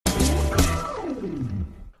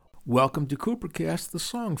Welcome to Coopercast, the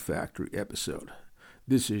Song Factory episode.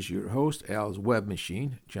 This is your host, Al's web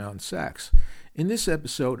machine, John Sachs. In this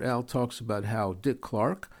episode, Al talks about how Dick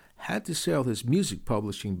Clark had to sell his music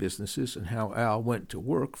publishing businesses and how Al went to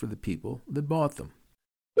work for the people that bought them.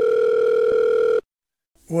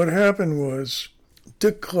 What happened was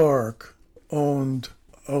Dick Clark owned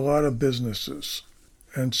a lot of businesses,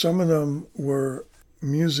 and some of them were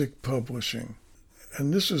music publishing.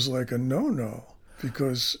 And this was like a no-no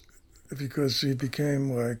because he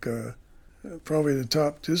became like probably the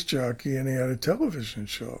top disc jockey, and he had a television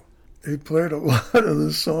show. He played a lot of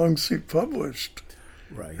the songs he published,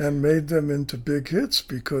 Right. and made them into big hits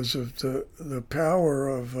because of the power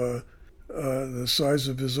of the size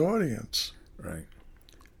of his audience. Right.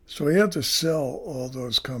 So he had to sell all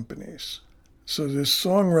those companies. So this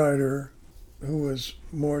songwriter, who was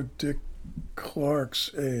more Dick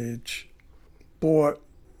Clark's age, bought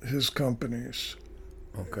his companies.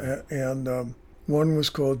 Okay. And one was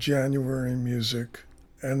called January Music,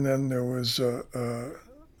 and then there was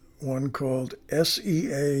one called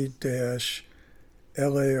SEA-LARK,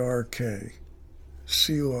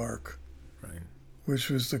 C-Lark, Right. which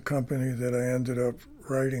was the company that I ended up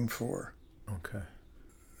writing for. Okay.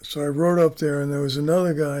 So I wrote up there, and there was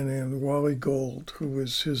another guy named Wally Gold, who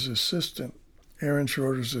was his assistant, Aaron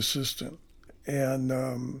Schroeder's assistant.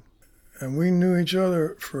 And we knew each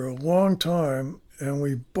other for a long time, and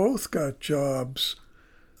we both got jobs,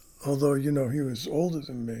 although, he was older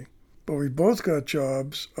than me. But we both got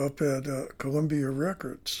jobs up at Columbia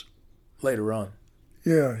Records. Later on.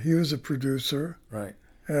 Yeah, he was a producer, Right.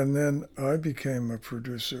 and then I became a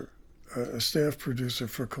producer, a staff producer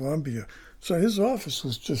for Columbia. So his office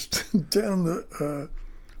was just down the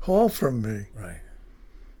hall from me. Right.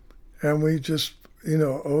 And we just,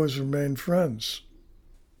 always remained friends.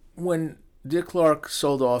 When Dick Clark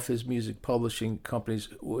sold off his music publishing companies,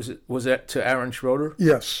 was that to Aaron Schroeder?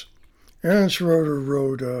 Yes. Aaron Schroeder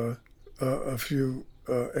wrote a few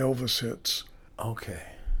Elvis hits, Okay.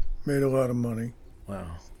 made a lot of money,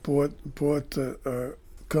 Wow. bought the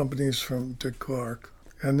companies from Dick Clark,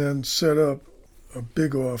 and then set up a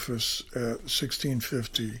big office at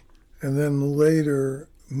 1650, and then later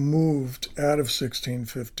moved out of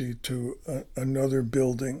 1650 to another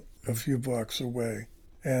building a few blocks away.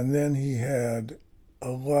 And then he had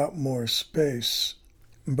a lot more space.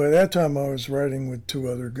 By that time, I was writing with two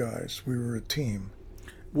other guys. We were a team.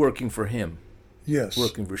 Working for him. Yes.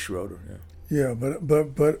 Working for Schroeder, yeah. Yeah,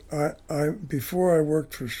 but I before I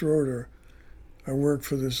worked for Schroeder, I worked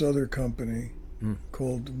for this other company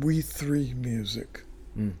called We Three Music,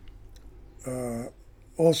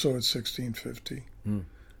 also at 1650,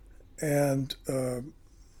 and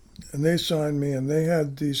they signed me, and they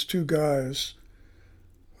had these two guys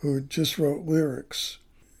who just wrote lyrics,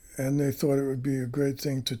 and they thought it would be a great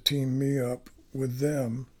thing to team me up with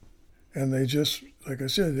them, and they just, like I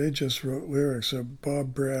said, they just wrote lyrics of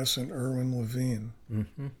Bob Brass and Erwin Levine.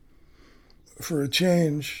 Mm-hmm. For a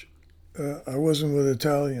change, I wasn't with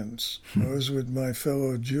Italians. I was with my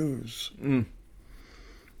fellow Jews.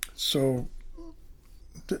 So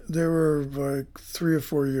they were like 3 or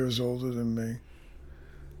 4 years older than me,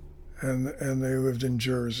 and they lived in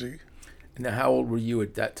Jersey. Now, how old were you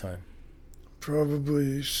at that time?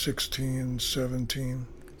 Probably 16, 17.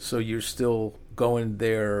 So you're still going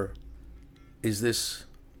there. Is this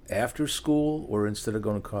after school or instead of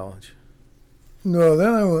going to college? No,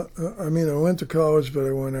 then I went to college, but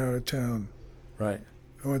I went out of town. Right.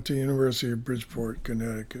 I went to University of Bridgeport,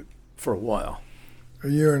 Connecticut. For a while. A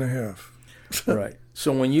year and a half. Right.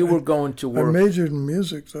 So when you were going to work... I majored in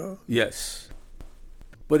music, though. Yes.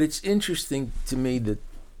 But it's interesting to me that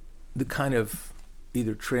the kind of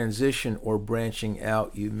either transition or branching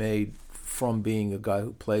out you made from being a guy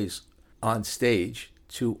who plays on stage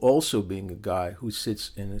to also being a guy who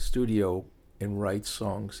sits in a studio and writes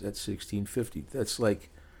songs at 1650. That's like,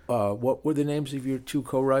 what were the names of your two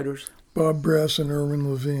co-writers? Bob Brass and Erwin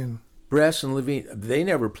Levine. Brass and Levine, they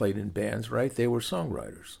never played in bands, right? They were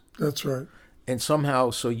songwriters. That's right. And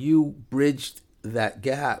somehow, so you bridged that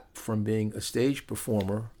gap from being a stage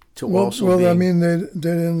performer to also being... Well, I mean, they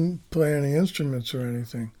didn't play any instruments or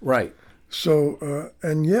anything. Right. So,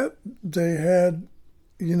 and yet they had,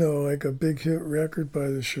 like a big hit record by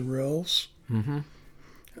the Shirelles. Mm-hmm.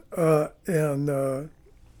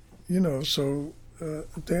 So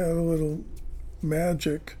they had a little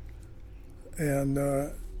magic, and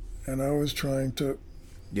I was trying to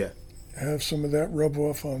have some of that rub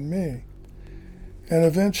off on me. And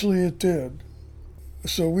eventually it did.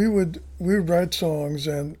 So we would write songs,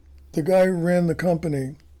 and the guy who ran the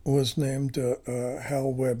company was named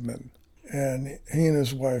Hal Webman. And he and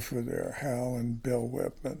his wife were there, Hal and Bill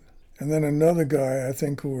Webman. And then another guy, I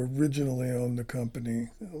think, who originally owned the company,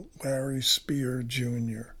 Larry Spear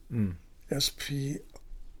Jr., S-P-I-E-R.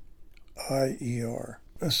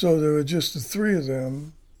 So there were just the three of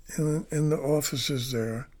them in the offices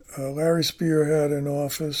there. Larry Spear had an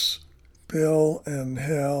office, Bill and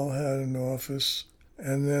Hal had an office,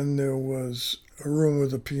 and then there was a room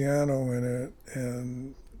with a piano in it,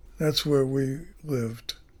 and that's where we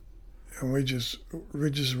lived. And we just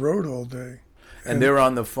wrote all day. And they're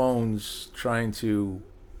on the phones trying to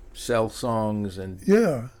sell songs and...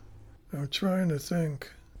 Yeah. I'm trying to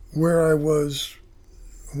think where I was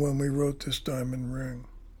when we wrote this Diamond Ring.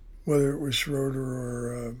 Whether it was Schroeder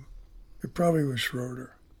or... it probably was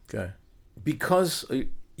Schroeder. Okay. Because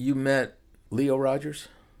you met Leo Rogers?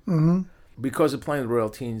 Mm-hmm. Because of playing the Royal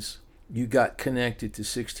Teens, you got connected to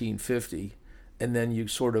 1650, and then you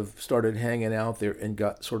sort of started hanging out there and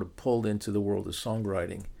got sort of pulled into the world of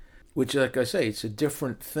songwriting, which, like I say, it's a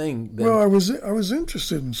different thing than... Well, I was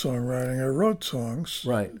interested in songwriting. I wrote songs.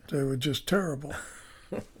 Right. They were just terrible.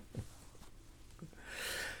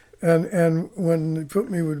 And when they put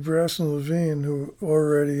me with Brass and Levine, who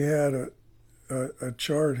already had a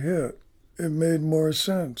chart hit, it made more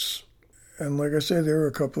sense. And like I say, they were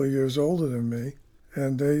a couple of years older than me,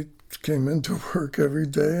 and they came into work every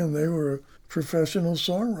day, and they were professional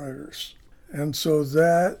songwriters. And so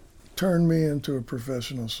that turned me into a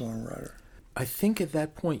professional songwriter. I think at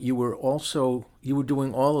that point you were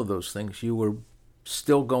doing all of those things. You were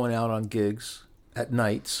still going out on gigs at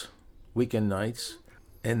nights, weekend nights,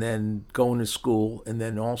 and then going to school, and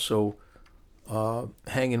then also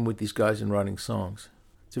hanging with these guys and writing songs.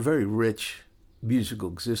 It's a very rich musical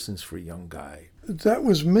existence for a young guy. That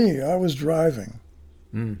was me. I was driving.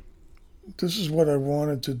 This is what I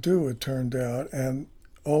wanted to do, it turned out, and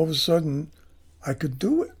all of a sudden I could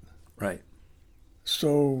do it. Right.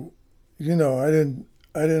 So, you know, I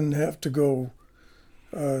didn't have to go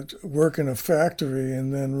work in a factory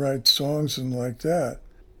and then write songs and like that.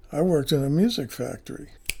 I worked in a music factory.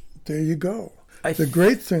 There you go. The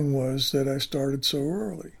great thing was that I started so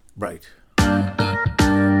early. Right.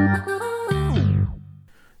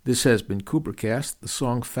 This has been Coopercast, the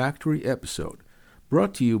Song Factory episode,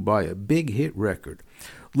 brought to you by A Big Hit Record.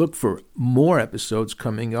 Look for more episodes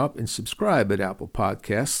coming up and subscribe at Apple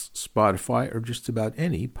Podcasts, Spotify, or just about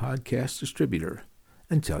any podcast distributor.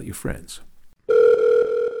 And tell your friends.